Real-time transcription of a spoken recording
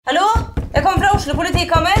Oslo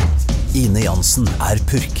politikammer. Ine Jansen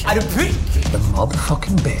purk. Du purk? The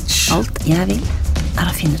motherfucking bitch. Alt jeg vil å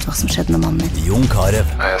finne ut hva som skjedde med mannen min. Jon Carew.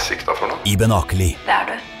 Jeg siktet for noe? Iben Akeli. Det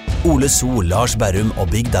du. Ole So, Lars Berrum og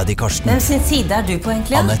Big Daddy Karsten. Hvem sin side du på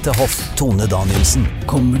egentlig? Annette Hoff, Tone Danielsen.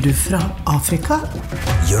 Kommer du fra Afrika?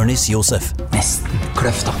 Jørnis Josef. Nesten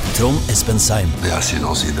kløfta. Trond Espen Seim. Det er synd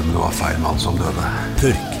å si det, men det var feil mann som døde.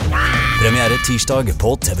 Purk. Premiere tirsdag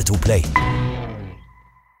på TV2 Play.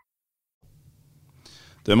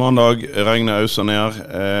 Det mandag, regnet auser ned,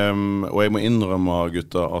 og jeg må innrømme,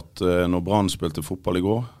 gutta, at når Brann spilte fotball i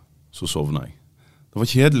går, så sovna jeg. Det var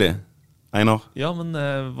kjedelig, Einar. Ja, men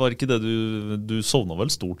var ikke det du sovna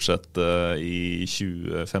vel stort sett i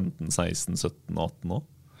 2015, 16, 17, 18 også?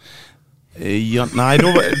 Ja, nei,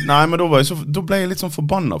 men da ble jeg litt sånn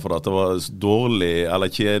forbannet for at det var dårlig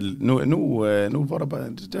eller kjedelig. Nå var det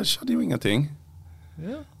bare, det skjedde jo ingenting.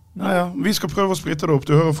 Ja. Ja, vi skal prøve å sprite det opp.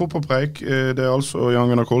 Du hører fotballpreik, det altså Jan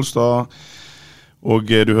Gunnar Kolstad,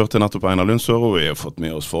 og du hørte nettopp Einar Lundsør, og vi har fått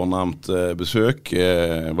med oss fornemt besøk.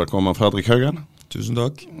 Velkommen, Fredrik Haugen. Tusen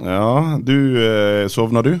takk. Ja,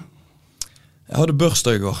 sovner du? Jeg hadde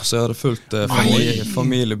børsdag i går, så jeg hadde fulgt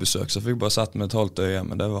familiebesøk, så jeg fikk bare sett med et halvt øye,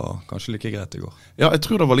 men det var kanskje like greit i går. Ja, jeg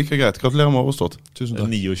tror det var like greit. Gratulerer med overstått. Tusen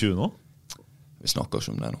takk. 29 nå? Vi snakker ikke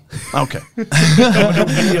om det nå. Ok. Ja, men da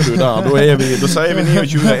blir du der. Da sier vi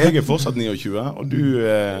 29. Jeg fortsatt 29, og du...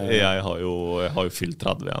 Jeg har jo fylt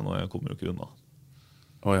 30 igjen, og jeg kommer jo ikke unna.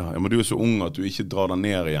 Ja, men du så ung at du ikke drar deg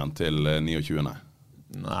ned igjen til 29, nei.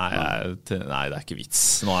 Nei, det er ikke vits.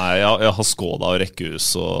 Nå jeg har skåda og rekkehus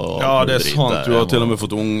og... Ja, det er sant. Du har til og med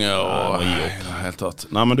fått unge og... helt tatt.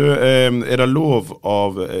 Nei, men du, er det lov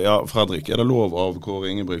av... Ja, Fredrik, er det lov av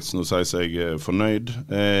Kåre Ingebrigtsen å si seg fornøyd?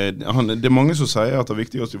 Det er mange som sier at det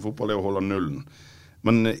viktigste i fotball er å holde nullen.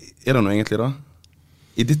 Men er det noe egentlig da?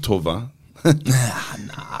 I ditt hode?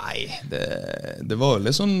 Nei, det var jo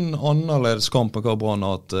litt sånn annerledes kamp enn hva Brann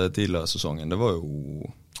har hatt tidligere i sesongen. Det var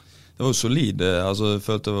jo solid. Altså, jeg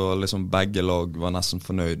følte liksom begge lag var nesten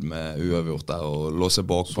fornøyd med uavgjort der og lå seg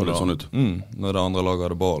bak på det. Sånn ut. Når det andre laget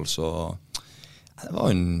hadde ball, så det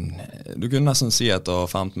var du kunne nesten si etter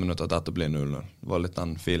 15 minutter at dette blir 0-0. Det var litt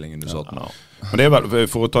den feelingen du satt med. Men det er vel,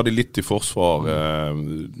 for å ta de litt i forsvar,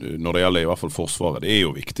 når det gjelder i hvert fall forsvaret, det er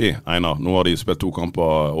jo viktig. Einar, nå har de spilt 2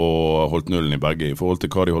 kamper og holdt nullen i begge. I forhold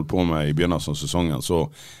til hva de holdt på med i begynnelsen av sesongen, så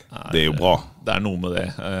det er jo bra. Det er noe med det.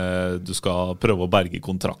 Du skal prøve å berge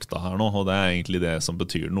kontrakter her nå, og det er egentlig det som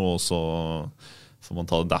betyr noe, og så får man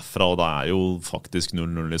ta det derfra, og det er jo faktisk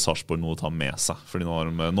 0-0 i Sarpsborg noe å ta med seg. Fordi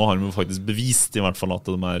nå har de jo faktisk bevist i hvert fall at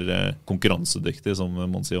de er konkurransedyktige, som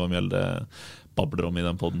Monsi og Mjelde babler om i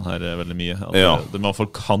den podden her veldig mye. At de i hvert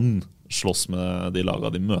fall kan slåss med de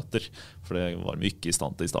lagene de møter, for det var de ikke i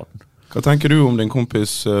stand til i starten. Hva tenker du om din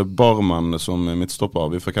kompis Barmen som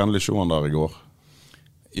midtstopper? Vi fikk endelig se han der i går.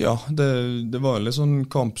 Ja, det var en litt sånn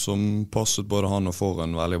kamp som passet både han og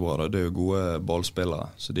Foren veldig bra. Det er jo gode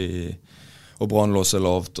ballspillere, så og Brann lå seg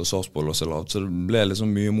lavt, og Sarpsborg lå seg lavt, så det ble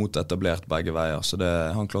liksom mye mot etablert begge veier, så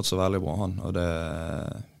han klarte seg veldig bra, han, og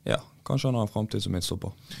kanskje han har en fremtid som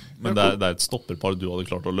midtstopper. Men det er et stopperpar du hadde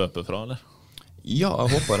klart å løpe fra, eller? Ja,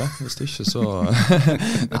 jeg håper det, hvis det ikke så...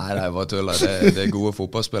 Nei, det er bare tuller, det er gode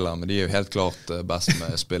fotballspillere, men de er jo helt klart best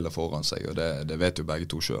med spillet foran seg, og det vet jo begge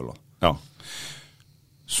to selv. Ja.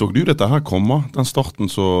 Så du dette her komme, den starten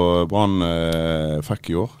som Brann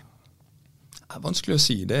fikk i år? Det er vanskelig å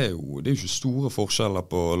si. Det er jo ikke store forskjeller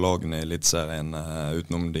på lagene i Eliteserien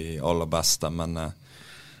utenom de aller beste, men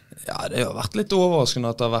det har vært litt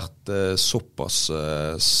overraskende at det har vært såpass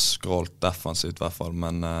skralt defensivt i hvert fall,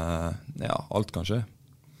 men alt kan skje.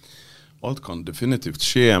 Alt kan definitivt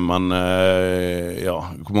skje, men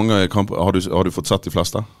hvor mange kamper har du fått sett de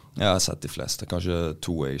fleste? Ja, jeg har sett de fleste, kanskje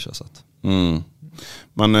 2 jeg ikke har sett.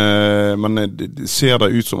 Men ser det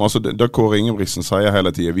ut som, altså det Kåre Ingebrigtsen sier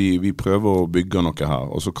hele tiden, vi prøver å bygge noe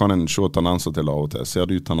her, og så kan en se tendenser til det av og til. Ser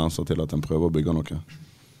det ut tendenser til at en prøver å bygge noe?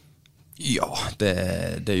 Ja,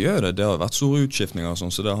 det gjør det. Det har vært store utskiftninger,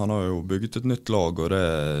 sånn, så han har jo bygget et nytt lag, og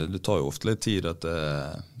det tar jo ofte litt tid at det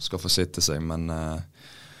skal få sitte seg, men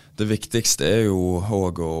det viktigste er jo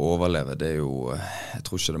også å overleve. Det er jo, jeg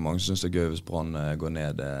tror ikke det er mange som synes det er gøy hvis Brann går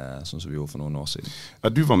ned sånn som vi gjorde for noen år siden.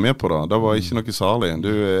 Ja, du var med på det. Det var ikke noe særlig.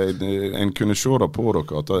 En kunne se det på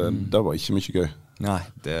dere at det var ikke mye gøy. Nei,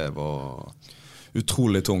 det var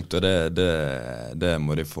utrolig tungt, og det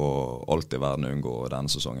må de få alt i verden unngå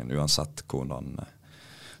denne sesongen, uansett hvordan...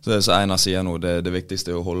 Så det som Einar sier nå, det viktigste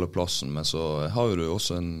er å holde plassen, men så har jo du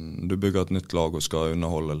også du bygger et nytt lag og skal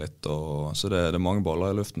underholde litt, så det er mange baller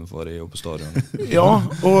i luften for de oppe på stadion. Ja,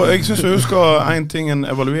 og jeg synes jeg husker en ting en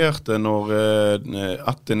evaluerte når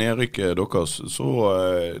etter nedrykket deres, så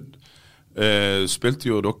Spilte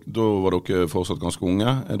jo, da var dere fortsatt ganske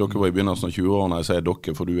unge. Dere var i begynnelsen av 20-årene. Jeg sier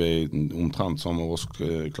dere, for du i omtrent samme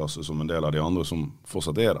årsklasse som en del av de andre som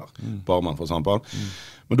fortsatt der. Barmen for eksempel.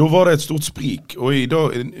 Men da var det et stort sprik. Og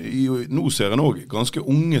nå ser en også ganske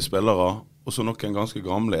unge spillere, og så noen ganske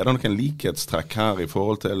gamle. Det noen likhetstrekk her i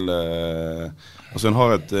forhold til altså en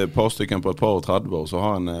har et par stykker på et par og 30 år, så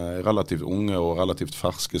har en relativt unge og relativt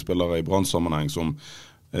ferske spillere i brandsammenheng som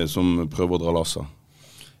prøver å dra lasset.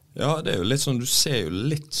 Ja, det jo litt sånn, du ser jo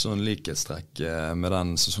litt sånn likhetstrekk med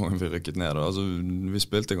den sesongen vi rykket ned. Altså, vi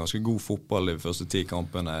spilte ganske god fotball i de første 10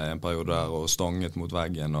 kampene en periode der, og stanget mot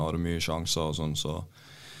veggen og hadde mye sjanser og sånn, så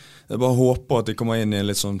jeg bare håper at de kommer inn i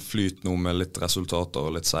litt sånn flyt nå med litt resultater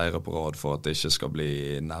og litt seire på rad for at det ikke skal bli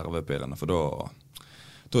nervepirrende, for da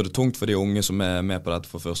det tungt for de unge som med på dette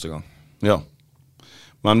for første gang. Ja,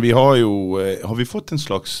 men vi har vi fått en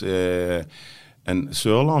slags en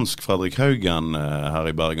sørlandsk Fredrik Haugen her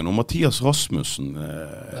i Bergen, og Mathias Rasmussen.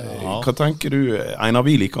 Hva tenker du? Einar,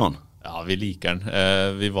 vi liker han? Ja, vi liker han.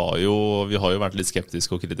 Vi har jo vært litt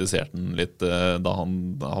skeptiske og kritisert han litt da han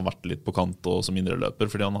har vært litt på kant og som indreløper,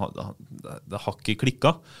 fordi det har ikke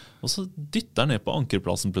klikket. Og så dytter han ned på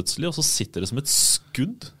ankerplassen plutselig, og så sitter det som et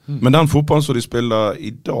skudd. Men den fotballen som de spiller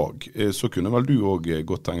i dag, så kunne vel du også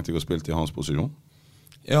godt tenkt deg å spille i hans posisjon?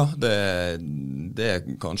 Ja, det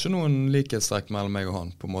kanskje noen likhetstrekk mellom meg og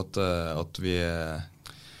han, på en måte at vi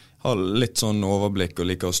har litt sånn overblikk og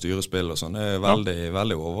liker å styre spill og sånn. Jeg veldig,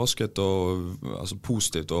 veldig overrasket, altså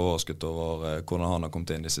positivt overrasket over hvordan han har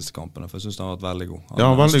kommet inn de siste kampene, for jeg synes han har vært veldig god.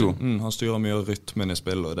 Veldig god. Han styrer mye av rytmen i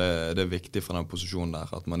spill, og det viktig for den posisjonen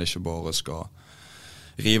der, at man ikke bare skal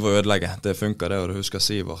rive og ødelegge. Det funker det, og du husker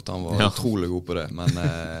Sivert, han var utrolig god på det. Men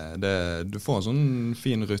du får en sånn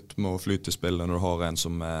fin rytme og flyt i spillet når du har en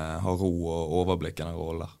som har ro og overblikk i den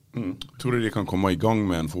rollen der. Tror du de kan komme i gang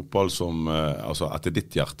med en fotball som, altså etter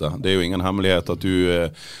ditt hjerte? Det jo ingen hemmelighet at du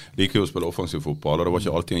liker jo å spille offensiv fotball, og det var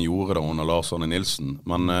ikke alltid en gjorde det under Lars Arne Nilsen.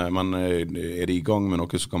 Men de i gang med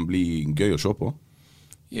noe som kan bli gøy å se på?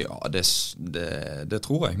 Ja, det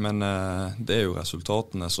tror jeg, men det jo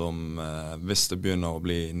resultatene som, hvis det begynner å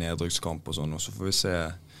bli nedrykkskamp og sånn, og så får vi se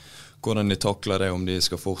hvordan de takler det, om de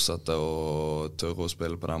skal fortsette å tørre å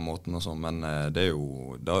spille på den måten og sånn, men det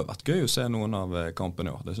har vært gøy å se noen av kampene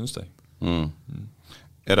i år, det synes jeg.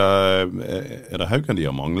 Er det Haugen de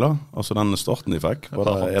har manglet? Altså den starten de fikk?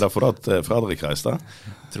 Er det for at Fredrik reiste?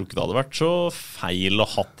 Jeg tror ikke det hadde vært så feil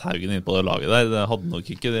å hatt Haugen inn på det laget der. Det hadde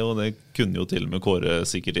nok ikke det, og det kunne jo til og med Kåre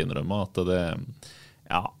sikkert innrømme at det,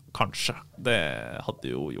 ja, kanskje. Det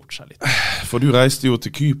hadde jo gjort seg litt. For du reiste jo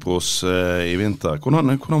til Kypros i vinter.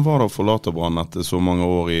 Hvordan var det å forlate Brann etter så mange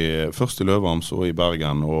år, først i Løvams og i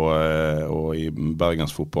Bergen, og i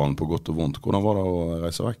Bergensfotballen på godt og vondt? Hvordan var det å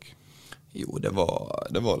reise vekk? Jo, det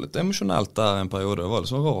var litt emosjonelt der en periode. Det var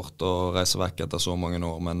litt så rart å reise vekk etter så mange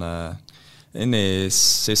år, men inn i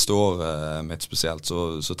siste året mitt spesielt,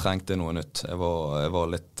 så trengte jeg noe nytt. Jeg var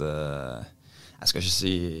litt, jeg skal ikke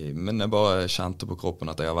si, men jeg bare kjente på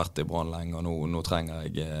kroppen at jeg har vært i Brann lenge, og nå trenger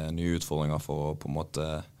jeg nye utfordringer for å på en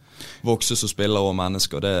måte vokse som spiller og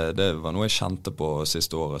mennesker. Det var noe jeg kjente på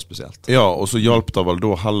siste året spesielt. Ja, og så hjalp det vel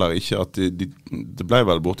da heller ikke at det ble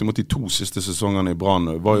vel bortimot de 2 siste sesongene i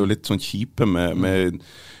Brann var jo litt sånn kjipe med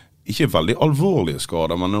ikke veldig alvorlige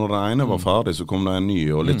skader, men når det ene var ferdig så kom det en ny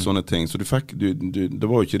og litt sånne ting, så det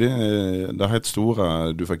var jo ikke det helt store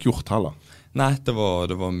du fikk gjort heller. Nei, det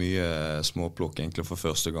var mye småplukk egentlig for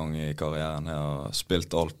første gang i karrieren. Jeg har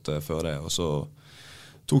spilt alt før det, og så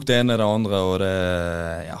tok det ene det andre,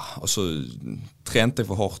 og så trente jeg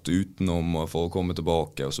for hardt utenom for å komme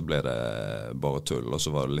tilbake, og så ble det bare tull, og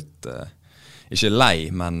så var det litt, ikke lei,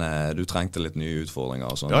 men du trengte litt nye utfordringer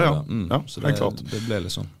og sånn. Ja, så det ble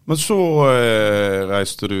litt sånn. Men så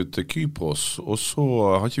reiste du til Kypros, og så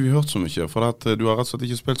har ikke vi hørt så mye, for at du har rett og slett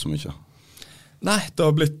ikke spilt så mye. Nei, det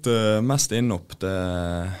har blitt mest innopp.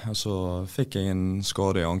 Altså, fikk jeg en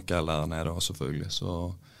skade i ankel der nede, selvfølgelig,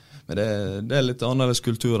 så men det litt annerledes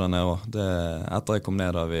kultur der nede også. Etter jeg kom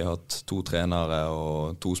ned har vi hatt 2 trenere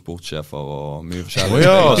og 2 sportssjefer og mye forskjellig.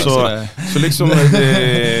 Så liksom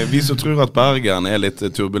vi som tror at Bergen litt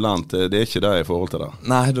turbulent, det ikke det i forhold til det?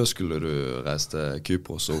 Nei, da skulle du reise til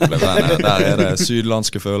Kypros og oppleve den. Der det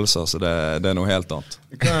sydlandske følelser, så det noe helt annet.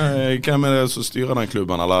 Hvem det som styrer den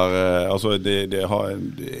klubben? Eller, altså,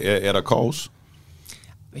 er det kaos?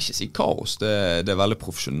 Jeg vil ikke si kaos, det veldig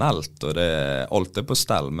profesjonelt, og alt på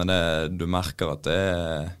stell, men du merker at det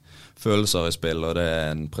følelser i spill, og det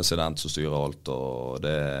en president som styrer alt, og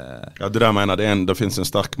det... Ja, det der jeg mener, det finnes en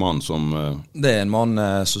sterk mann som... Det en mann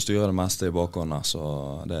som styrer det meste i bakhånden, så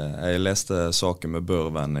jeg leste saken med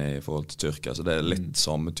Børven i forhold til Tyrkia, så det litt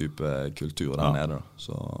samme type kultur der nede,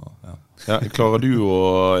 så ja. Ja, klarer du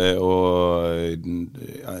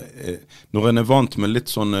når en vant med litt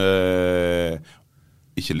sånn...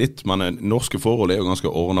 Ikke litt, men norske forhold jo ganske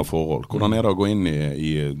ordnet forhold. Hvordan det å gå inn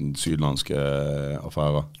i sydlandske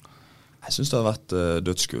affærer? Jeg synes det har vært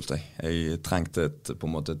dødskult. Jeg trengte på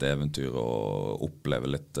en måte et eventyr og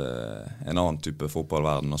oppleve litt en annen type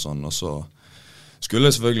fotballverden og sånn. Og så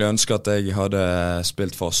skulle jeg selvfølgelig ønske at jeg hadde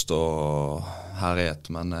spilt fast og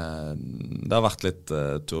herjet, men det har vært litt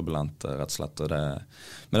turbulent, rett og slett.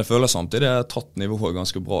 Men jeg føler samtidig at jeg har tatt nivået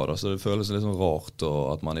ganske bra, da, så det føles litt sånn rart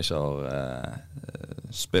at man ikke har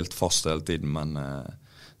spilt fast hele tiden, men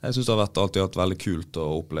jeg synes det har alltid vært veldig kult å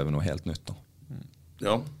oppleve noe helt nytt. Da.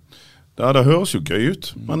 Ja, det høres jo gøy ut,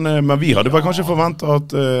 men vi hadde vel kanskje forventet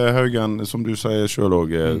at Haugen, som du sier selv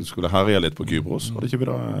også, skulle herje litt på Kypros. Hadde ikke vi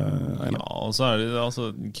da? Ja, og så det,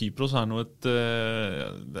 altså, Kypros noe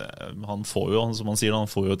han får jo, som han sier,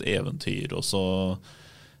 han får jo et eventyr, og så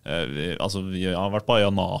altså, jeg har vært på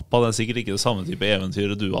Ayia Napa, det sikkert ikke det samme type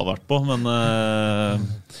eventyr du har vært på, men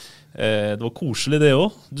det var koselig det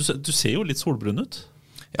også. Du ser jo litt solbrun ut.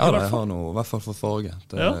 Ja, jeg har noe, i hvert fall for farge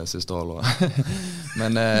det siste halvåret.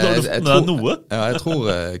 Men jeg tror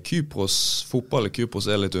Kypros, fotball i Kypros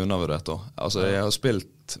litt undervurdert da. Altså, jeg har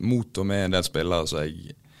spilt mot og med en del spillere så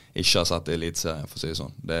jeg ikke har sett i elitserien, for å si det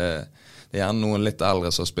sånn. Det gjerne noen litt eldre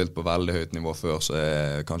som har spilt på veldig høyt nivå før, så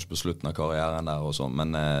kanskje på slutten av karrieren der og sånn,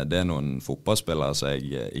 men det noen fotballspillere som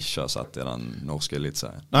jeg ikke har sett i den norske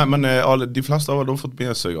elitserien. Nei, men de fleste har da fått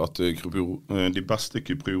med seg at de beste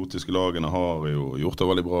kypriotiske lagene har jo gjort det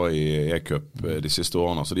veldig bra i E-cup de siste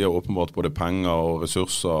årene, så de har åpenbart både penger og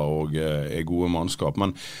ressurser og gode mannskap.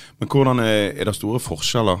 Men hvordan det store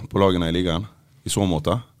forskjeller på lagene i ligaen i så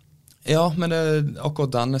måte? Ja, men akkurat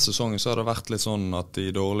denne sesongen så har det vært litt sånn at de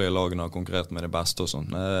dårlige lagene har konkurrert med de beste og sånn.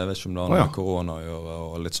 Jeg vet ikke om det har noe med korona å gjøre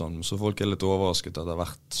og litt sånn, så folk litt overrasket at det har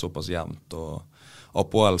vært såpass jevnt. Og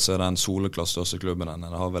APOL så den soleklass største klubben den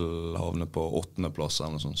har vel havnet på 8. plass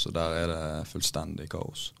eller noe sånt, så der det fullstendig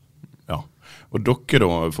kaos. Ja, og dere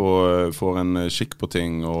da får en skikk på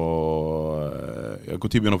ting, og hvor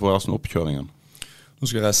tid begynner forresten oppkjøringen? Nå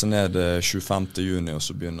skal jeg reise ned 25. juni, og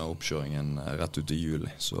så begynner oppkjøringen rett ut i juli.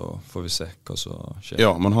 Så får vi se hva som skjer.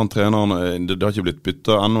 Ja, men han treneren, det har ikke blitt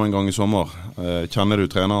byttet enda en gang i sommer. Kjenner du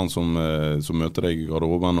treneren som møter deg i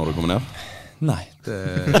garderoben når du kommer ned? Nei, det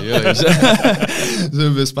gjør jeg ikke. Så det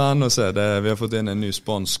blir spennende å se. Vi har fått inn en ny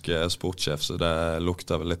spansk sportssjef, så det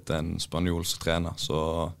lukter vel litt en spanjol som trener. Så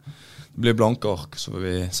det blir blanke ark, så får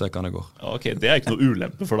vi se hva det går. Ja, ok, det ikke noe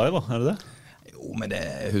ulempe for deg da, det? Jo, men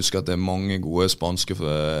jeg husker at det mange gode spanske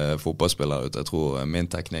fotballspillere ute. Jeg tror min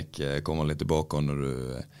teknikk kommer litt tilbake når du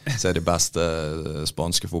ser de beste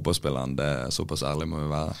spanske fotballspillerne. Det såpass ærlig må vi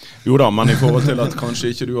være. Jo da, men i forhold til at kanskje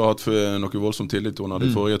ikke du har hatt noe voldsomt tillit under de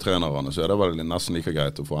forrige trenerne, så det vel nesten like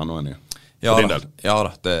greit å få enda en i. Ja da,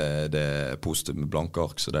 det positivt med blanke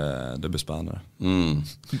ark, så det blir spennende.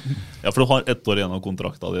 Ja, for du har 1 år igjen av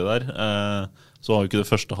kontrakta di der. Så har jo ikke det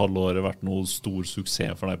første halvåret vært noe stor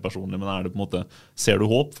suksess for deg personlig, men det på en måte, ser du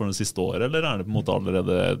håp for det siste året, eller det på en måte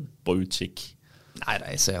allerede på utkikk? Nei,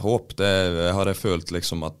 jeg ser håp. Det hadde jeg følt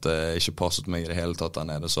liksom at det ikke passet meg i det hele tatt der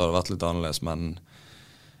nede, så hadde det vært litt annerledes, men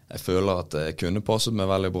jeg føler at det kunne passet meg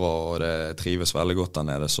veldig bra, og det trives veldig godt der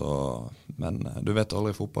nede, men du vet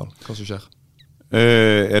aldri i fotball hva som skjer.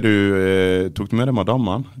 Tok du med deg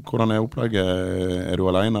madammen? Hvordan opplegget? Du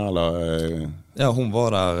alene, eller? Ja, hun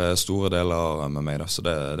var der store deler med meg da, så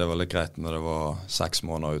det var litt greit når det var 6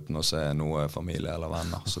 måneder uten å se noe familie eller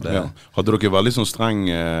venner. Så Hadde dere veldig sånn streng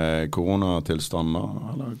koronatilstander,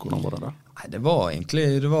 eller hvordan var det der? Nei, det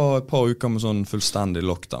var et par uker med sånn fullstendig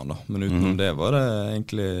lockdown da, men utenom det var det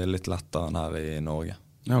egentlig litt lettere enn her i Norge.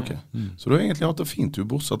 Ja, ok. Så du har egentlig hatt det fint,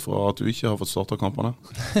 bortsett fra at du ikke har fått startet kampene?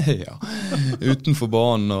 Ja, utenfor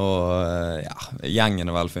banen og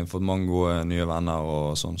gjengen veldig fint, fått mange gode nye venner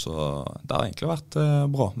og sånn, så det har egentlig vært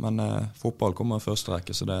bra, men fotball kommer i første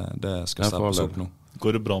rekke, så det skal steppes opp nå.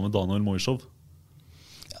 Går det bra med Daniel Moisov?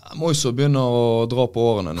 Moisov begynner å dra på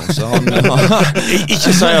årene nå, så han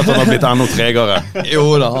ikke si at han har blitt enda tregere.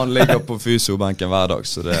 Jo da, han ligger på fysiobenken hver dag,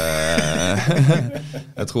 så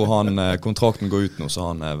jeg tror kontrakten går ut nå, så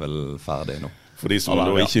han vel ferdig nå. For de som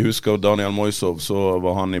da ikke husker Daniel Moisov, så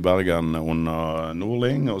var han i Bergen under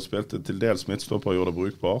Norling og spilte til dels midtstopper, gjorde det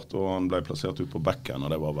brukbart, og han ble plassert ut på bekken,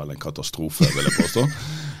 og det var vel en katastrofe, vil jeg påstå.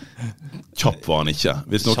 kjapp var han ikke.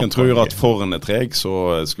 Hvis noen tror at Forhen treg,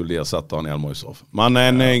 så skulle de ha sett Daniel Moisov. Men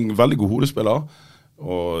en veldig god hodespiller,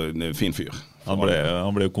 og en fin fyr. Han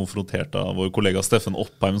ble jo konfrontert av vår kollega Steffen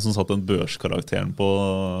Oppheim, som satt en børskarakteren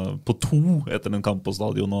på 2 etter en kamp på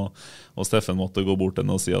stadion, og Steffen måtte gå bort til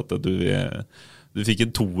henne og si at du fikk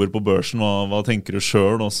en 2er på børsen, hva tenker du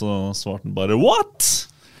selv? Og så svarte han bare, what?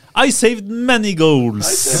 I saved many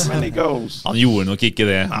goals. Han gjorde nok ikke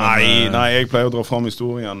det. Nei, jeg pleier å dra frem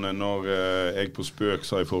historien når jeg på spøk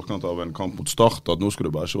sa i forkant av en kamp mot Start at nå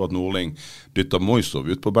skulle det bare ikke vært Nordling dytter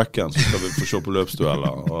Moisov ut på bekken, så skal vi få se på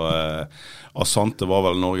løpsdueller. Og Asante var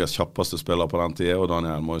vel Norges kjappeste spiller på den tiden, og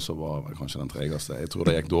Daniel Moisov var vel kanskje den tregeste. Jeg tror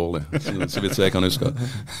det gikk dårlig, så vidt så jeg kan huske.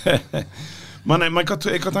 Men hva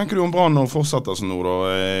tenker du om Brann og fortsetter sånn nå da?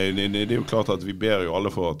 Det er jo klart at vi ber jo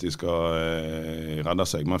alle for at de skal redde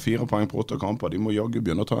seg, men 4 poeng på 8 kamper, de må jaggu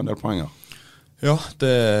begynne å ta en del poenger. Ja,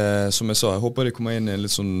 det som jeg sa, jeg håper de kommer inn i en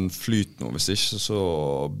litt sånn flyt nå. Hvis ikke så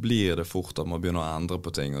blir det fort at man begynner å endre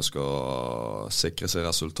på ting og skal sikre seg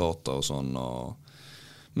resultater og sånn.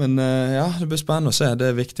 Men ja, det blir spennende å se.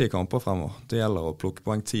 Det er viktige kamper fremover. Det gjelder å plukke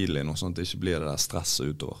poeng tidlig nå, sånn at det ikke blir det der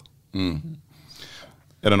stresset utover.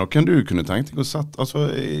 Er det noen du kunne tenkt deg å sette? Altså,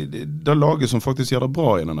 det laget som faktisk gjør det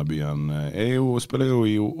bra i denne byen, spiller jo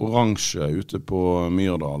i oransje ute på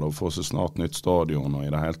Myrdal og får så snart nytt stadion og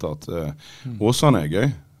i det hele tatt. Åsane er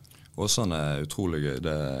gøy? Åsane er utrolig gøy.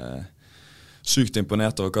 Det er sykt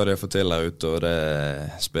imponert over hva de har fått til her ute, og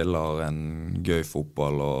det spiller en gøy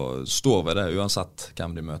fotball og står ved det uansett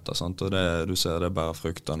hvem de møter, sant? Og det, du ser det bare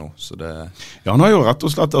frukter nå, så det... Ja, han har jo rett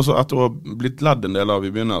og slett, altså etter å ha blitt ledd en del av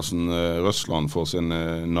i begynnelsen, Røsland for sin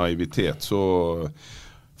naivitet, så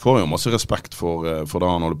får han jo masse respekt for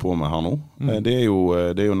det han holder på med her nå. Det er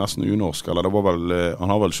jo nesten unorsk, eller det var vel,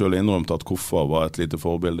 han har vel selv innrømt at Koffa var et lite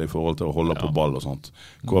forbilde i forhold til å holde på ball og sånt,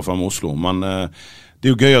 KFM Oslo, men det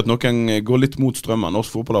er jo gøy at noen går litt mot strømmen. Norsk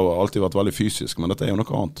fotball har alltid vært veldig fysisk, men dette er jo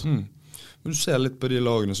noe annet. Men du ser litt på de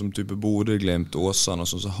lagene som type Bodø, Glimt, Åsane,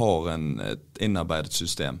 som har et innarbeidet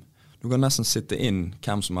system. Du kan nesten sitte inn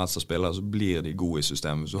hvem som helst av spillere, så blir de gode i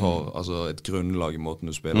systemet. Hvis du har altså, et grunnlag i måten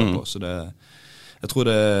du spiller på. Så jeg tror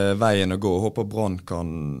det er veien å gå. Jeg håper Brann kan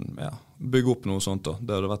bygge opp noe sånt da.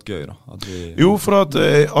 Det hadde vært gøy da. Jo, for at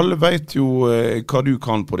alle vet jo hva du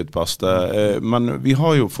kan på ditt beste, men vi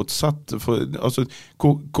har jo fått sett, altså,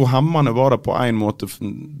 hvor hemmende var det på en måte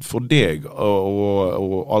for deg,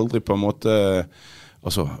 og aldri på en måte,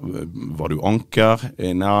 altså, var du anker?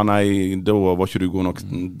 Nei, da var ikke du god nok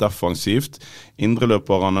defensivt.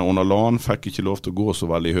 Indreløperne under LAN fikk ikke lov til å gå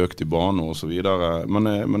så veldig høyt i banen og så videre,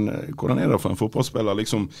 men hvordan er det for en fotballspiller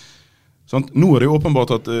liksom? Sant? Nå er det jo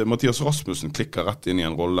åpenbart at Mathias Rasmussen klikker rett inn i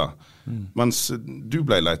en rolle, mens du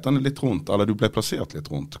ble leitende litt rundt, eller du ble plassert litt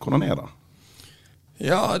rundt. Hvordan er det?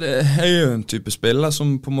 Ja, det er jo en type spiller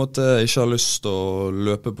som på en måte ikke har lyst til å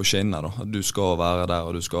løpe på skinner da. At du skal være der,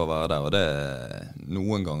 og du skal være der, og det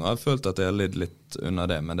noen ganger har jeg følt at jeg har litt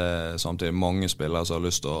under det, men det er samtidig mange spillere som har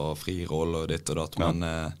lyst til å ha fri rolle og ditt og datt, men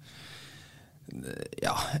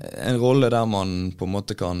ja, en rolle der man på en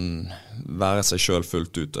måte kan være seg selv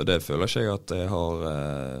fullt ut, og det føler ikke jeg at jeg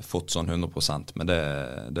har fått sånn 100%, men det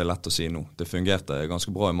er lett å si nå. Det fungerte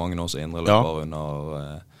ganske bra i mange år som indreløper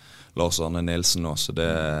under Lars Arne Nilsen også, så det...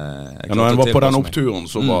 når han var på den oppturen,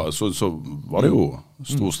 så var det jo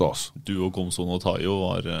stor stas. Du og Komson og Tayo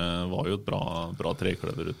var jo et bra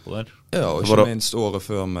trekløver ut på der. Ja, og ikke minst året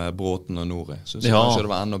før med Bråten og Nori. Synes jeg kanskje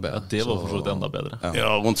det var enda bedre. Ja, det var forstått enda bedre.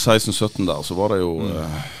 Ja, rundt 16-17 der, så var det jo...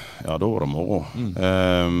 Ja, da var det moro.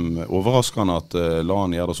 Overraskende at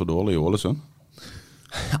LAN gjør det så dårlig i Ålesund.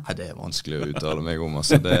 Nei, det er vanskelig å uttale meg om,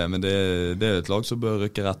 altså. Men det er et lag som bør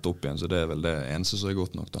rykke rett opp igjen, så det er vel det eneste som er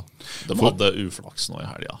godt nok da. De hadde uflaks nå i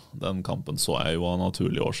helga. Den kampen så jeg jo av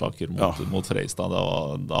naturlige årsaker mot Freistad.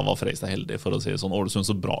 Da var Freistad heldig, for å si sånn.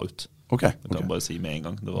 Ålesund så bra ut. Det kan jeg bare si med en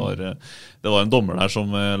gang. Det var en dommer der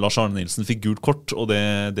som Lars Arne Nilsen fikk gult kort, og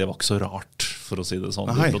det var ikke så rart, for å si det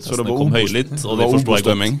sånn. Nei, så det var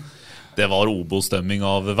Obos-stemming? Det var Obos-stemming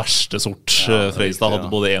av verste sort. Freistad hadde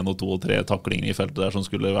både 1, 2 og 3 taklinger i feltet der som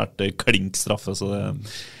skulle vært klink straffe, så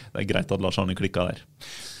det er greit at Lars Arne klikket der.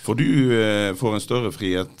 For du får en større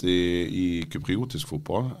frihet i kypriotisk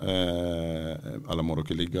fotball, eller må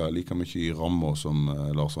dere ligge like mye i rammer som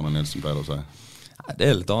Lars Arne Nilsen pleier å si?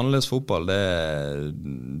 Det er litt annerledes fotball.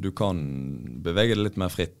 Du kan bevege det litt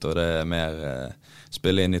mer fritt, og det er mer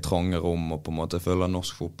spille inn i trange rom, og på en måte føle at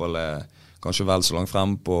norsk fotball kanskje vel så langt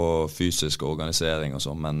frem på fysisk organisering og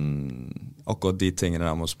sånn, men akkurat de tingene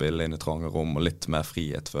der med å spille inn i trange rom og litt mer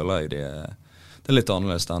frihet, føler jeg det litt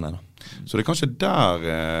annerledes der nede. Så det kanskje der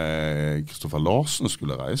Kristoffer Larsen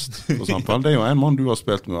skulle reist, for eksempel. Det jo en mann du har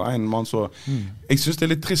spilt med, og en mann så... Jeg synes det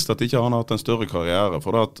litt trist at ikke han har hatt en større karriere,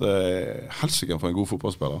 for det at Helsingen for en god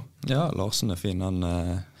fotballspiller. Ja, Larsen fin. Han,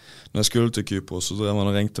 når jeg skulle til Kypros, så drev han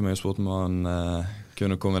og ringte meg og spurte om han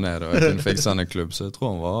kunne komme ned og jeg kunne fikse han en klubb, så jeg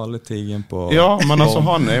tror han var litt tiggen på... Ja, men altså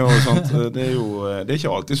han jo sant, det er ikke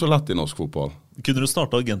alltid så lett i norsk fotball. Kunne du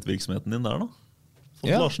starte agentvirksomheten din der da?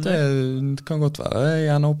 Ja, det kan godt være. Jeg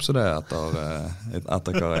ender opp så det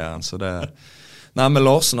etter karrieren, så det... Nei, men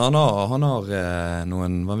Larsen, han har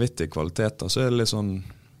noen vanvittige kvaliteter, så er det litt sånn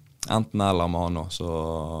enten eller med han også,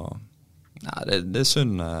 så... Nei, det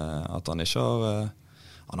synd at han ikke har...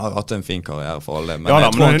 Han har hatt en fin karriere for alle, men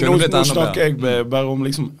jeg tror han kunne blitt enda bedre. Nå snakker jeg bare om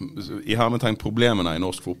liksom, i hermetegn problemene i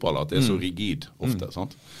norsk fotball, at det er så rigid ofte,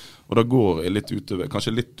 sant? Og da går litt utover,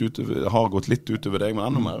 kanskje litt utover, har gått litt utover deg, men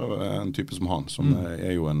enda mer en type som han, som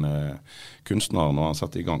er jo en kunstner når han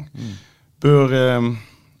setter i gang.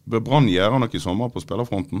 Bør Brann gjøre noe i sommer på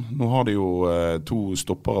spillerfronten? Nå har de jo 2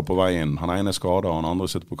 stoppere på veien, han ene er skadet, og han andre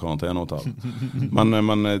sitter på karantenehotell.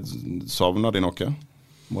 Men savner de noe?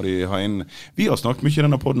 Må de ha inn... Vi har snakket mye i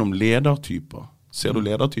denne podden om ledertyper. Ser du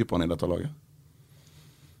ledertyperne i dette laget?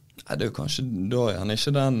 Nei, det jo kanskje da han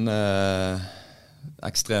ikke den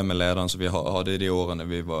ekstreme lederen som vi hadde i de årene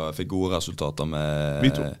vi fikk gode resultater med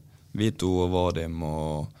Vito og Vadim,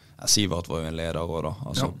 og Sivert var jo en leder også da,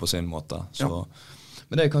 altså på sin måte. Så,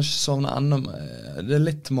 men det kanskje savner enda... Det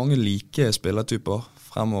litt mange like spillertyper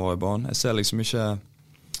fremover i banen. Jeg ser liksom ikke...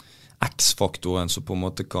 X-faktoren som på en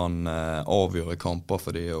måte kan avgjøre kamper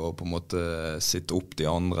for de og på en måte sitte opp de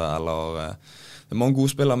andre, eller det mange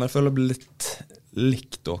gode spillere, men jeg føler det blir litt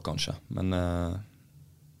likt da kanskje, men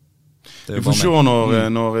vi får se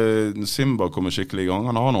når Simba kommer skikkelig i gang.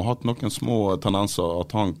 Han har nå hatt noen små tendenser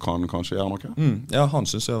at han kan kanskje gjøre noe. Ja, han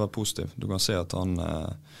synes jeg har vært positiv. Du kan se at han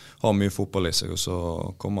har mye fotball i seg, og så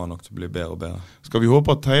kommer han nok til å bli bedre og bedre. Skal vi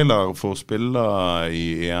håpe at Taylor får spille i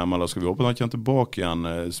EM, eller skal vi håpe at han kommer tilbake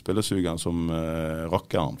igjen spillesugen som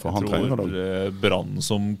rakkeren? For han trenger det. Jeg tror Brann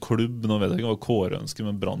som klubb, nå vet jeg ikke hva Kåre ønsker,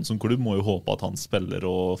 men Brann som klubb må jo håpe at han spiller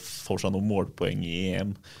og får seg noen målpoeng i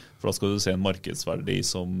EM. For da skal du se en markedsverdi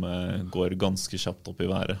som går ganske kjapt opp i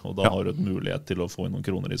været, og da har du et mulighet til å få inn noen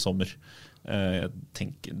kroner i sommer. Jeg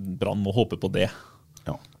tenker Brann må håpe på det.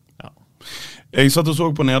 Ja. Jeg satt og så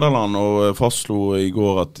på Nederland og fastslo i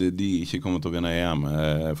går at de ikke kommer til å vinne EM.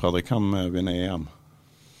 Fredrik, hvem vinner EM?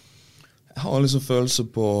 Jeg har liksom følelse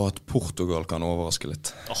på at Portugal kan overraske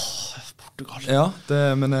litt. Portugal. Ja,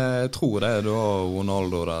 men jeg tror det. Du har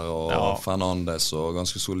Ronaldo der og Fernandes og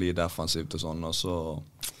ganske solid defensivt og sånn, og så...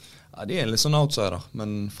 Ja, de er litt sånn outsider,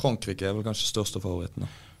 men Frankrike er vel kanskje største favoritten.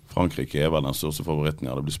 Frankrike er vel den største favoritten,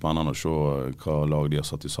 ja. Det blir spennende å se hva lag de har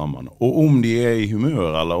satt i sammen. Og om de er i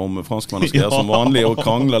humør, eller om franskmennene skal som vanlig og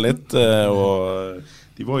krangler litt. Og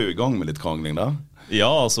de var jo i gang med litt krangling der. Ja,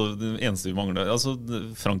 altså det eneste vi mangler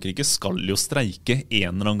Frankrike skal jo streike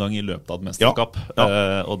en eller annen gang i løpet av et mesterskap,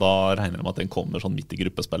 og da regner jeg med at den kommer sånn midt i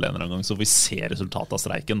gruppespill en eller annen gang, så vi ser resultatet av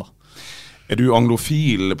streiken da. Er du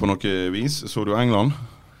anglofil på noe vis? Så du England?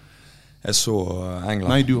 Jeg så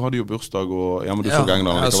England. Nei, du hadde jo bursdag og... Ja, men du så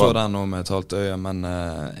England. Jeg så den nå med et halvt øye, men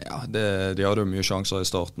de hadde jo mye sjanser i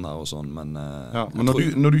starten her og sånn, men... men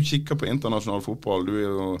når du kikker på internasjonal fotball,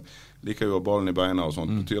 du liker jo ballen i beina og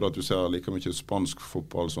sånt, betyr det at du ser like mye spansk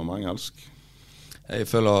fotball som engelsk? Jeg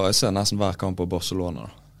ser nesten hver kamp på Barcelona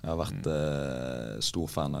da. Jeg har vært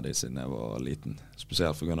stor fan av de siden jeg var liten,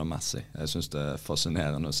 spesielt for grunn av Messi. Jeg synes det er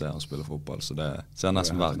fascinerende å se han spille fotball, så det ser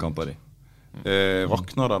nesten hver kamp av de.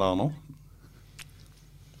 Rakner det der nå?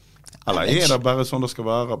 Eller er det bare sånn det skal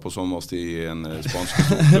være på sommerstid i en spansk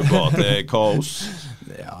storklubb, at det er kaos?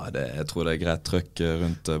 Ja, jeg tror det er greit trøkk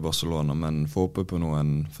rundt Barcelona, men får håpe på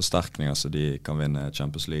noen forsterkninger så de kan vinne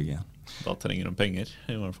Champions League igjen. Da trenger de penger,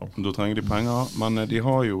 i hvert fall. Da trenger de penger, men de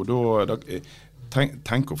har jo da...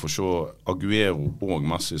 Tenk å få se Aguero og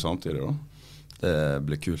Messi samtidig da? Det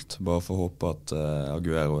blir kult. Bare for å håpe at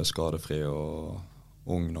Aguero er skadefri og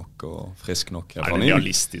ung nok og frisk nok. Er det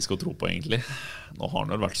realistisk å tro på egentlig? Nå har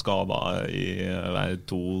han vel vært skadet i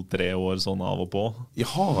 2-3 år sånn av og på. Ja,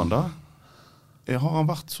 har han det? Har han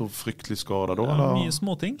vært så fryktelig skadet da? Det er mye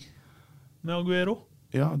småting med Aguero.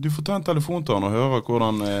 Ja, du får ta en telefon til han og høre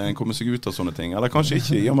hvordan en kommer seg ut av sånne ting. Eller kanskje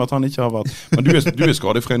ikke, i og med at han ikke har vært... Men du er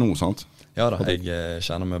skadefri nå, sant? Ja da, jeg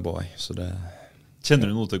kjenner meg bra, så det...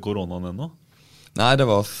 Kjenner du noe til koronaen ennå? Nei, det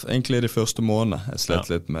var egentlig de første månedene. Jeg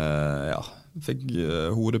slet litt med, fikk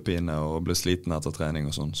hodepine og ble sliten etter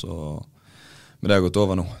trening og sånn, så... Men det har gått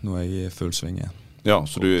over nå. Nå er jeg i full sving igjen. Ja,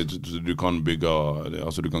 så du kan bygge,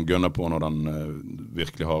 altså du kan gønne på når den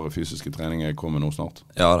virkelig harde fysiske treningen kommer nå snart?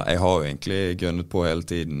 Ja, jeg har jo egentlig gønnet på hele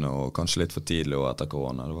tiden, og kanskje litt for tidlig og etter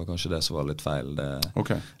korona. Det var kanskje det som var litt feil.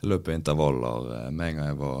 Jeg løp på intervaller med en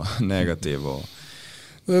gang jeg var negativ, og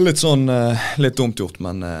det er litt sånn, litt dumt gjort,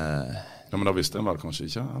 men... Ja, men da visste en vel kanskje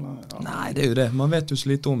ikke? Eller? Ja. Nei, det er jo det. Man vet jo så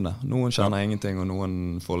lite om det. Noen kjenner ingenting, og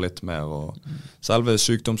noen får litt mer. Og selve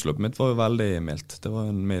sykdomsløpet mitt var jo veldig mildt. Det var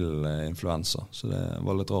en mild influensa, så det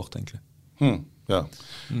var litt rart egentlig. Ja.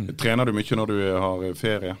 Trener du mye når du har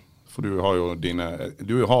ferie? For du har jo du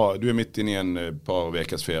er midt inne i en par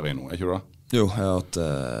vekers ferie nå, er ikke du det? Jo, jeg har hatt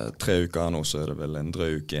 3 uker her nå, så er det vel en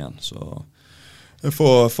drøy uke igjen, så... Jeg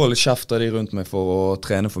får litt kjeft av de rundt meg for å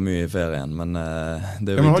trene for mye i ferien, men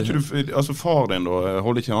det er jo men har ikke du, altså far din da,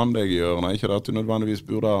 holder ikke han deg i ørene? Ikke det at du nødvendigvis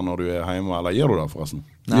bor der når du er hjemme, eller gjør du det forresten?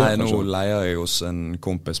 Nei, nå leier jeg hos en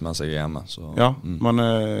kompis mens jeg er hjemme. Så. Ja, men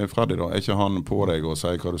Freddy da, er ikke han på deg og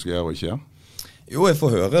sier hva du skal gjøre og ikke gjøre? Jo, jeg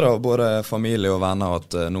får høre da, både familie og venner,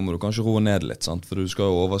 at nå må du kanskje roe ned litt, sant? For du skal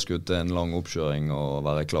jo overskudd til en lang oppkjøring og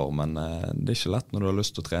være klar, men det er ikke lett når du har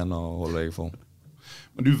lyst til å trene og holde deg i form.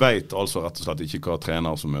 Men du vet altså rett og slett ikke hva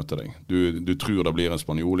trener som møter deg. Du tror det blir en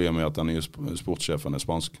spanjol i og med at den nye sportssjefen er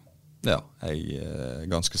spansk? Ja, jeg er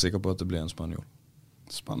ganske sikker på at det blir en spanjol.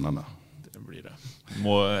 Spennende. Det blir det.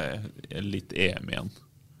 Må litt EM igjen.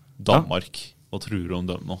 Danmark. Hva tror du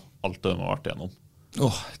om dem nå? Alt det de har vært igjennom.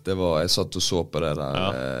 Jeg satt og så på det der.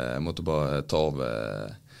 Jeg måtte bare ta av...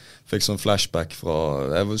 Fikk sånn flashback fra...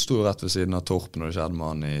 Jeg stod rett ved siden av Torp når det skjedde med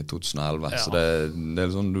han i 2011, så det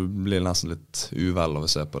er sånn, du blir nesten litt uvel av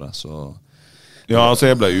å se på det, så... Ja, altså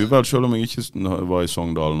jeg ble uvel selv om jeg ikke var i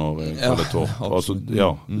Sogndal når jeg hadde Torp. Altså,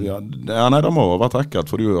 nei, det må ha vært ekkelt,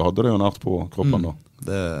 for du hadde det jo nært på kroppen da.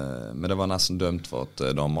 Men det var nesten dømt for at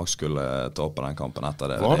Danmark skulle ta opp på den kampen etter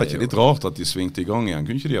det. Var det ikke litt rart at de svingte i gang igjen?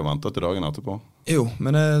 Kunne ikke de ha ventet til dagen etterpå? Jo,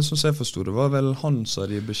 men som jeg forstod, det var vel han som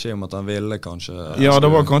hadde beskjed om at han ville kanskje... Ja, det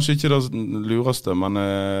var kanskje ikke det lureste, men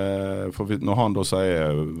når han da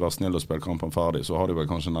sier vær snill og spill kampen ferdig, så har de vel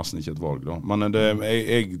kanskje nesten ikke et valg da. Men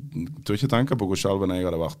jeg tør ikke tenke på hvor skjelven jeg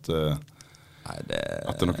hadde vært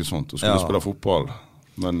etter noe sånt, og skulle spille fotball.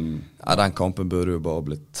 Men den kampen burde jo bare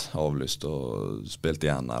blitt avlyst og spilt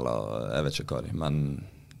igjen, eller jeg vet ikke hva de, men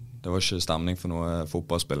det var ikke stemning for noe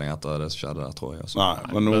fotballspilling etter det som skjedde der, tror jeg. Altså. Nei,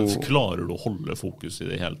 men klarer du å holde fokus i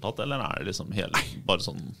det hele tatt, eller er det liksom bare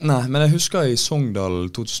sånn? Nei, men jeg husker i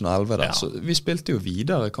Sogndal 2011 der, så vi spilte jo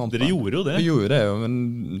videre kampen. Dere gjorde jo det. Vi gjorde jo det,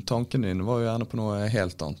 men tanken din var jo gjerne på noe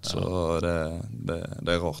helt annet, så det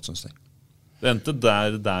er rart, synes jeg. Det endte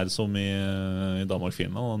der som i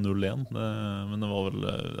Danmark-Finland, 0-1, men det var vel,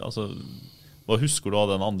 altså, hva husker du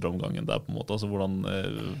av den andre omgangen der på en måte? Altså, hvordan,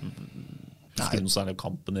 husker du noe særlig av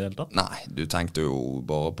kampen i det hele tatt? Nei, du tenkte jo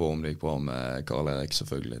bare på om det gikk bra med Karl Erik,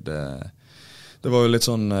 selvfølgelig. Det var jo litt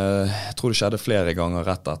sånn, jeg tror det skjedde flere ganger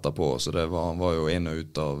rett etterpå, så det var jo inn og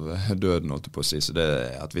ut av døden, holdt jeg på å si, så det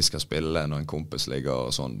at vi skal spille når en kompis ligger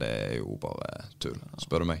og sånn, det er jo bare tull,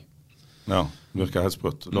 spør du meg. Ja, virker helt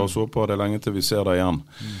sprøtt. La oss håpe det lenge til vi ser det igjen.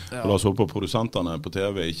 La oss håpe produsentene på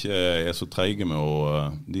TV ikke er så treige med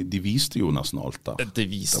å... De viste jo nesten alt der. Det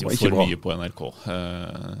viste jo for mye på NRK.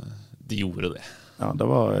 De gjorde det. Ja, det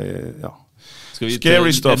var... Skal vi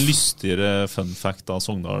Scary stuff. En lystigere fun fact av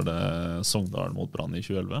Sogndal mot Brann i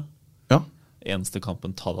 2011? Ja. Eneste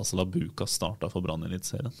kampen Tadas Labuka startet for Brann i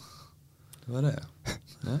Eliteserien. Det var det, ja.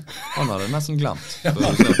 Han hadde nesten glemt. Jeg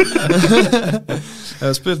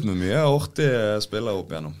har spilt med mye artige spillere opp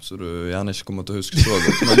igjennom, så du gjerne ikke kommer til å huske så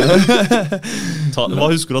godt. Hva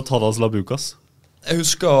husker du av Tadas Labukas? Jeg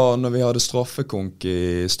husker når vi hadde straffekonk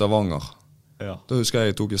i Stavanger. Ja. Da husker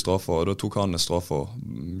jeg tok i straffer, og da tok han en straffer,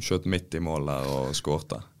 skjøt midt i mål der og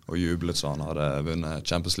skårte. Og jublet så han hadde vunnet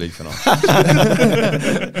Champions League-finalen.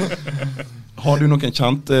 Har du noen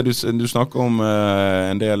kjente, du snakker om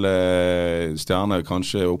en del stjerner,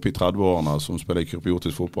 kanskje oppe i 30-årene, som spiller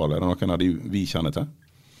krypiotisk fotball. Er det noen av de vi kjenner til?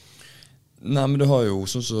 Nei, men du har jo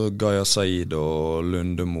sånn som Gaia Said og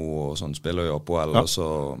Lundemo og sånn, spiller jo på L, og så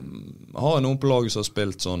har jeg noen på laget som har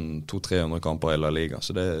spilt sånn 200-300 kamper i La Liga,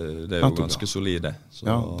 så det er jo ganske solide. Så,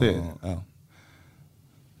 ja, det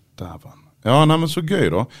Dæven. Ja, nei, men så gøy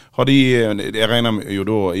da. Jeg regner jo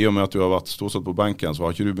da, i og med at du har vært stort sett på benken, så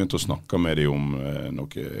har ikke du begynt å snakke med dem om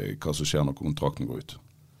hva som skjer når kontrakten går ut?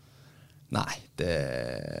 Nei,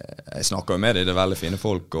 jeg snakker jo med dem, det er veldig fine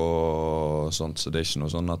folk og sånt, så det er ikke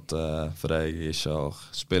noe sånn at fordi jeg ikke har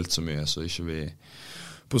spilt så mye, så er ikke vi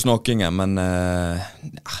på snakkingen, men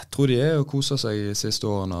jeg tror de er jo koser seg de siste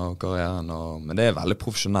årene av karrieren, men det er veldig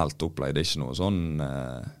profesjonelt opplegg, det er ikke noe sånn...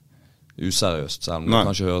 useriøst, selv om det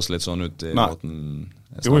kanskje høres litt sånn ut i måten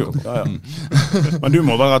Jo, ja. Men du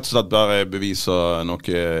må bare rett og slett bare bevise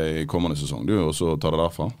noe i kommende sesong, du, og så ta det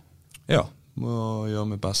derfra? Ja, må gjøre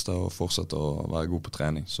mitt beste og fortsette å være god på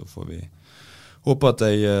trening, så får vi håpe at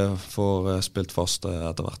jeg får spilt fast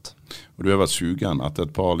etter hvert. Og du har vært sugen etter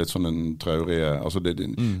et par litt sånne traurige, altså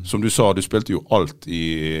som du sa, du spilte jo alt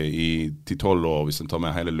i 10-12 år, hvis en tar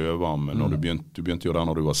med hele Løvam, når du begynte jo der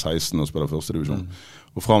når du var 16 og spilte første divisjon.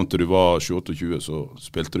 Og frem til du var 28-20 så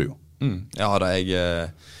spilte du jo. Ja,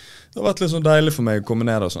 det har vært litt sånn deilig for meg å komme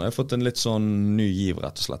ned og sånn. Jeg har fått en litt sånn ny giv,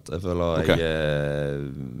 rett og slett. Jeg føler jeg er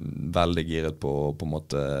veldig giret på en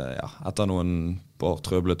måte, ja, etter noen par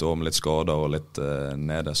trøblete år med litt skader og litt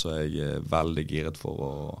nede, så er jeg veldig giret for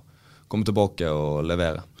å komme tilbake og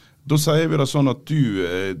levere. Da sier vi det sånn at du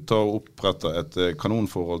tar og oppretter et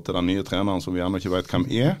kanonforhold til den nye treneren som vi ennå ikke vet hvem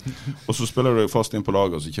er, og så spiller du deg fast inn på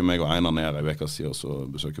laget, og så kommer jeg og Einar ned i vekkas tid, og så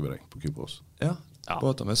besøker vi deg på Kypros. Ja,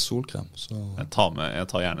 bare ta med solkrem. Så. Jeg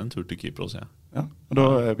tar gjerne en tur til Kypros, ja. Ja, og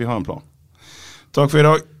da vi har en plan. Takk for i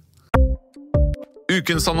dag.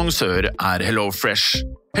 Ukens annonsør er HelloFresh.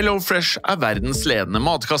 HelloFresh er verdens ledende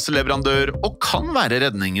matkasseleverandør og kan være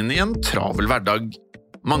redningen i en travel hverdag.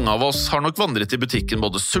 Mange av oss har nok vandret i butikken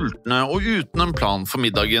både sultne og uten en plan for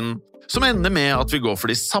middagen, som ender med at vi går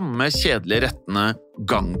for de samme kjedelige rettene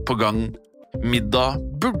gang på gang. Middag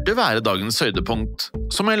burde være dagens høydepunkt.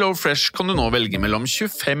 Som HelloFresh kan du nå velge mellom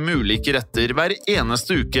 25 ulike retter hver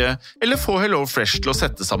eneste uke, eller få HelloFresh til å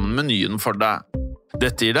sette sammen menyen for deg.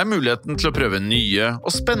 Dette gir deg muligheten til å prøve nye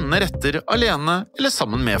og spennende retter alene eller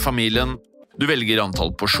sammen med familien. Du velger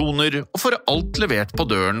antall porsjoner og får alt levert på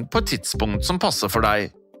døren på et tidspunkt som passer for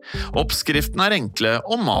deg. Oppskriften er enkle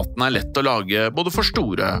og maten er lett å lage både for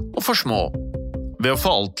store og for små. Ved å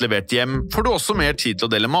få alt levert hjem får du også mer tid til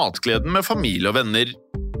å dele matgleden med familie og venner.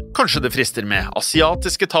 Kanskje det frister med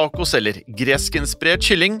asiatiske tacos eller greskinspirert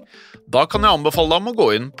kylling? Da kan jeg anbefale deg om å gå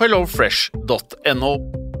inn på hellofresh.no.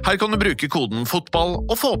 Her kan du bruke koden FOTBALL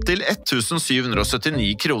og få opp til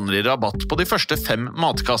 1779 kroner i rabatt på de første 5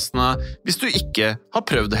 matkassene hvis du ikke har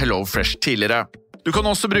prøvd HelloFresh tidligere. Du kan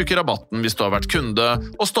også bruke rabatten hvis du har vært kunde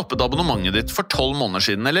og stoppet abonnementet ditt for 12 måneder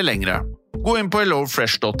siden eller lengre. Gå inn på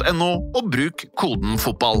hellofresh.no og bruk koden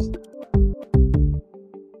FOTBALL.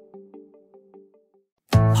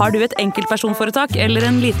 Har du et enkeltpersonforetak eller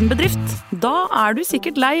en liten bedrift? Da er du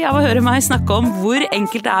sikkert lei av å høre meg snakke om hvor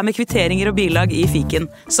enkelt det er med kvitteringer og bilag i Fiken.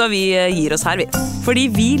 Så vi gir oss her, vi. Fordi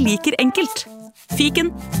vi liker enkelt. Fiken,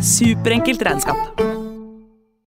 superenkelt regnskap.